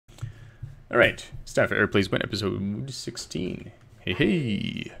Alright, it's time for Air Plays Gwent episode 16. Hey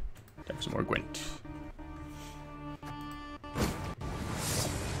hey! Time for some more Gwent.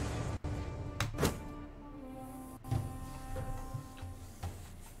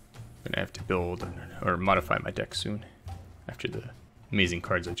 Gonna have to build or modify my deck soon after the amazing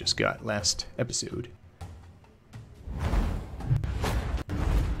cards I just got last episode.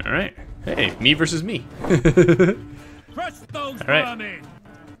 Alright, hey, me versus me. Alright.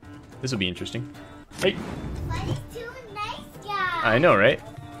 This will be interesting. Hey! But he's too nice guy. I know, right?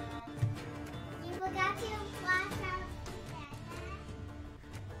 You forgot to flash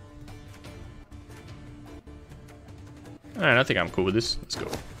out. Alright, I think I'm cool with this. Let's go.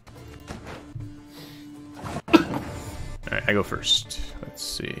 Alright, I go first. Let's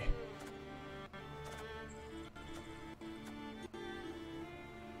see.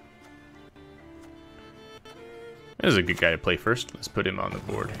 This is a good guy to play first. Let's put him on the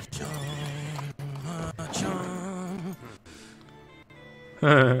board.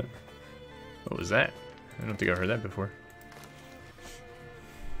 What was that? I don't think I've heard that before.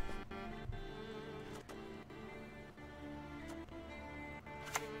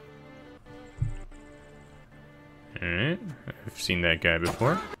 Alright, I've seen that guy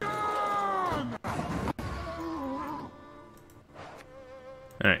before.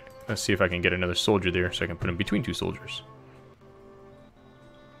 Alright, let's see if I can get another soldier there so I can put him between two soldiers.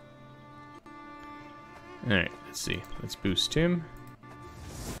 Alright, let's see. Let's boost him.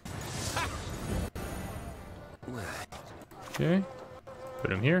 Okay,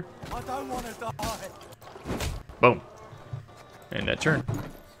 put him here. I don't want to die. Boom. And that turn.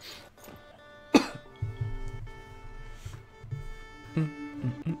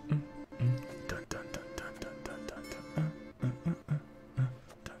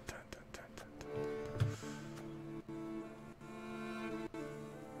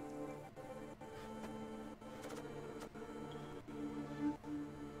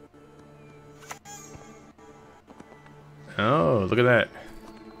 Oh, look at that.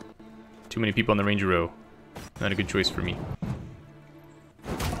 Too many people on the ranger row. Not a good choice for me.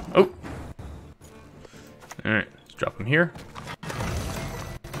 Oh! Alright, let's drop him here.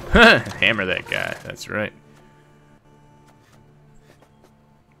 Hammer that guy, that's right.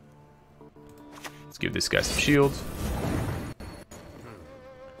 Let's give this guy some shields.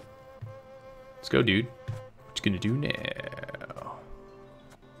 Let's go, dude. What you gonna do now?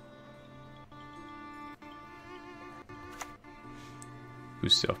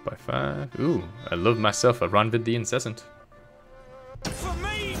 Boost self by 5. Ooh, I love myself a Ronvid the Incessant. For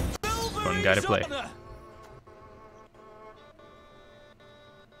me, Fun guy to play.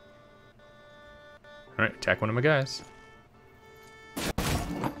 Alright, attack one of my guys.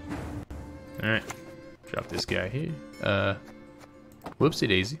 Alright, drop this guy here. Whoopsie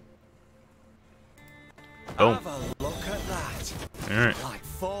daisy. Boom. Have a look at that. Alright. Like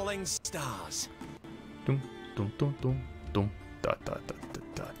falling stars. Dum dum dum dum dum da da da da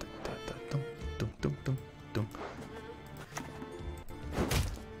da da da dum dum dum dum dum.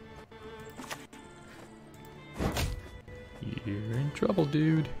 You're in trouble,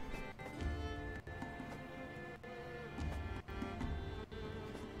 dude.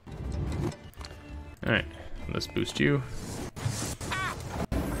 Alright, let's boost you.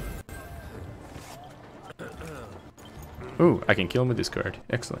 Ooh, I can kill him with this card.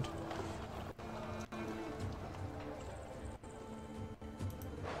 Excellent.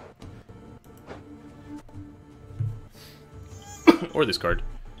 Or this card.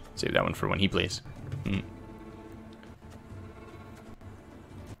 Save that one for when he plays.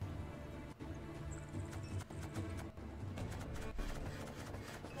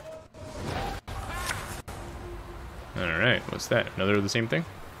 Alright, what's that? Another of the same thing?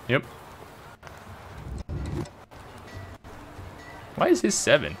 Yep. Why is his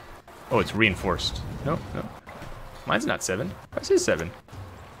 7? Oh, it's reinforced. No, no. Mine's not 7. Why is his 7?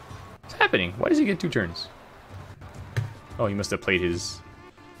 What's happening? Why does he get 2 turns? Oh, he must have played his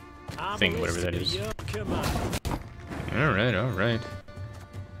thing, whatever that is. Alright, alright.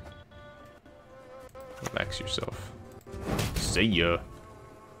 Relax yourself. See ya.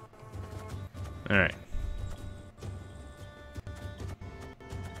 Alright.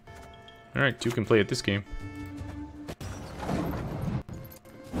 Alright, 2 can play at this game.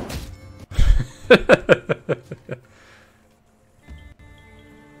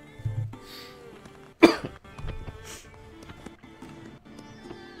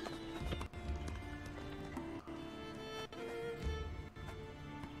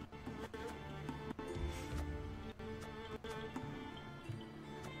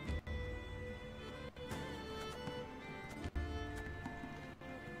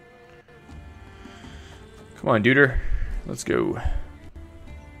 Come on, duder. Let's go.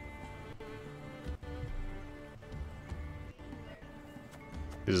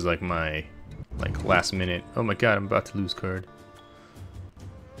 This is like my last minute. Oh my god, I'm about to lose card.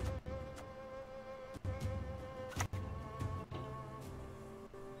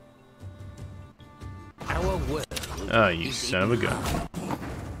 Our world. Oh, you son of a gun.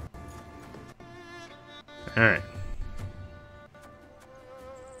 Alright.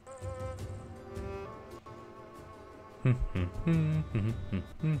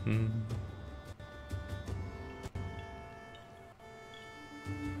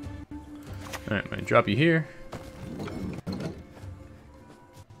 Alright, I'm gonna drop you here.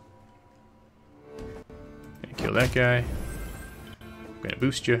 Gonna kill that guy. Gonna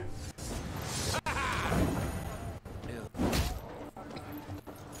boost you.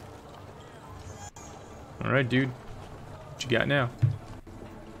 Alright, dude. What you got now?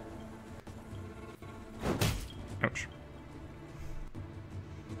 Ouch.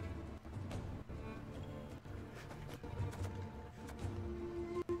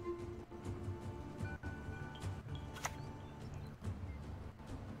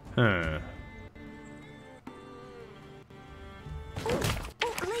 Huh.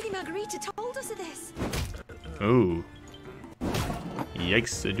 Oh, Lady Margarita told us of this. Oh.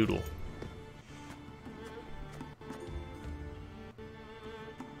 Yikes a doodle.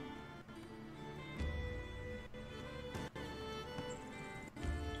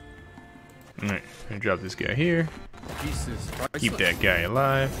 Alright, gonna drop this guy here. Keep that guy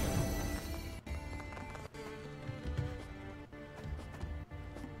alive.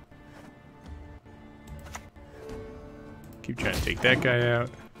 Keep trying to take that guy out.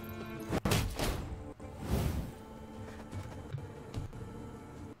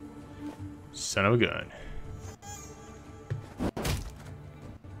 Son of a gun.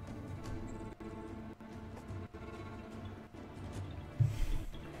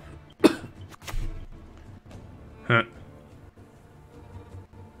 Huh.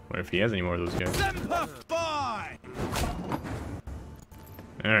 What if he has any more of those guys?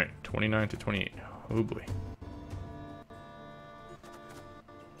 Alright, 29 to 28. Oh boy.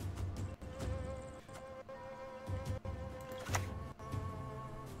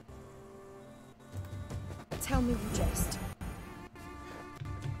 Tell me you jest.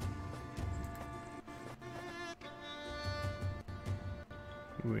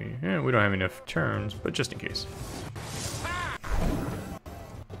 We don't have enough turns, but just in case.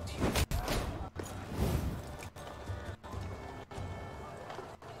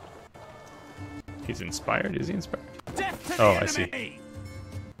 He's inspired? Is he inspired? Oh, I see.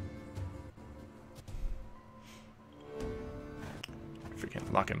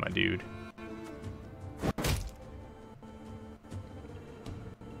 Freaking locking my dude.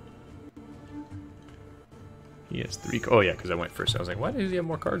 He has 3. Oh yeah, because I went first. I was like, why does he have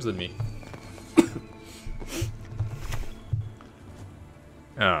more cards than me?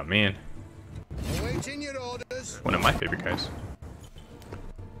 Oh man. Awaiting your orders. One of my favorite guys.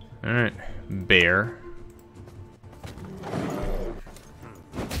 Alright. Bear.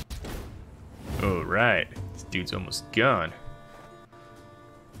 Alright. This dude's almost gone.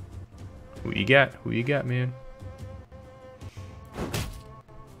 Who you got? Who you got, man?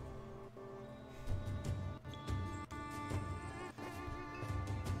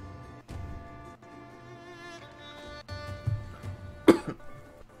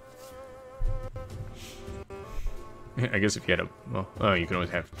 I guess if you had a... Well, oh, you can always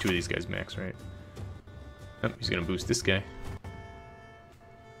have 2 of these guys max, right? Oh, he's gonna boost this guy.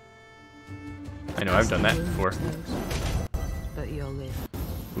 I know, I've done that before. But you'll live.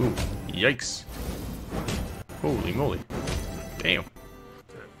 Ooh, yikes. Holy moly. Damn.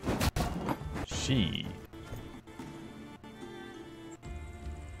 She.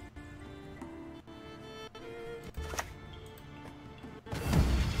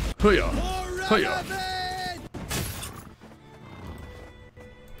 Hoya! Hoya!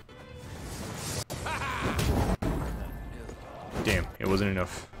 Damn, it wasn't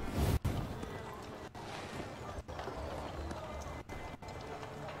enough.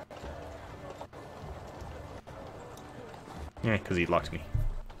 Yeah, because he locked me.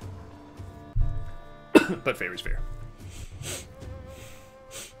 But fair is fair.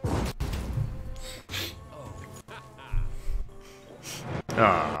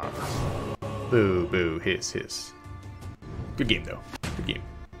 Ah. Boo, boo, hiss, hiss. Good game, though. Good game.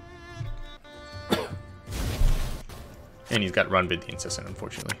 And he's got Ronvid the Incessant,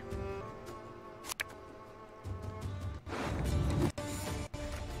 unfortunately.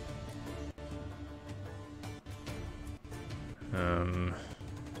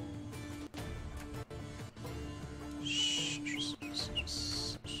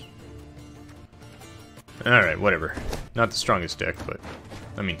 Alright, whatever. Not the strongest deck, but...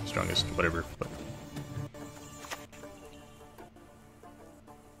 I mean, strongest, whatever, but...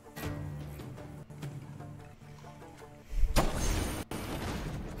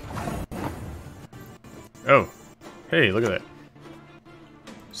 Oh! Hey, look at that.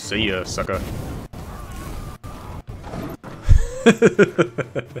 See ya, sucker.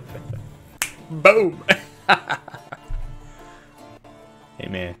 Boom! Hey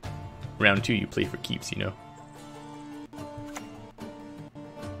man, round 2 you play for keeps, you know.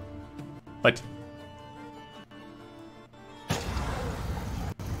 What?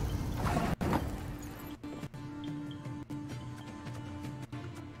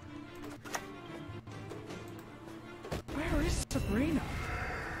 Where is Sabrina?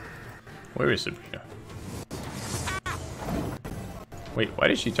 Where is Sabrina? Wait, why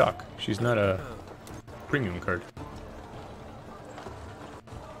did she talk? She's not a premium card.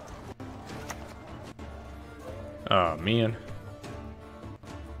 Oh man.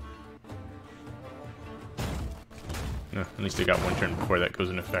 No, at least I got one turn before that goes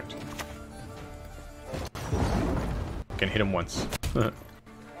in effect. Can hit him once.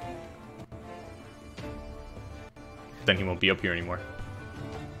 Then he won't be up here anymore.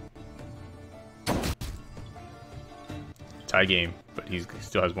 Tie game, but he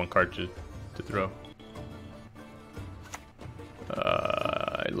still has one card to throw.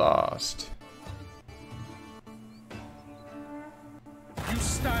 I lost. You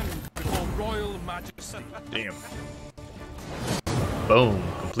stand before royal majesty. Damn. Boom.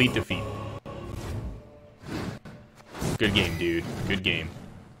 Complete defeat. Good game, dude. Good game.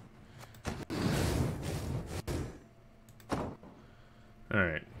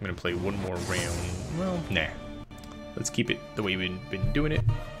 Alright, I'm gonna play one more round. Well, nah. Let's keep it the way we've been doing it.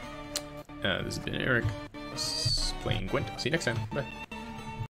 This has been Eric, playing Gwent. See you next time. Bye.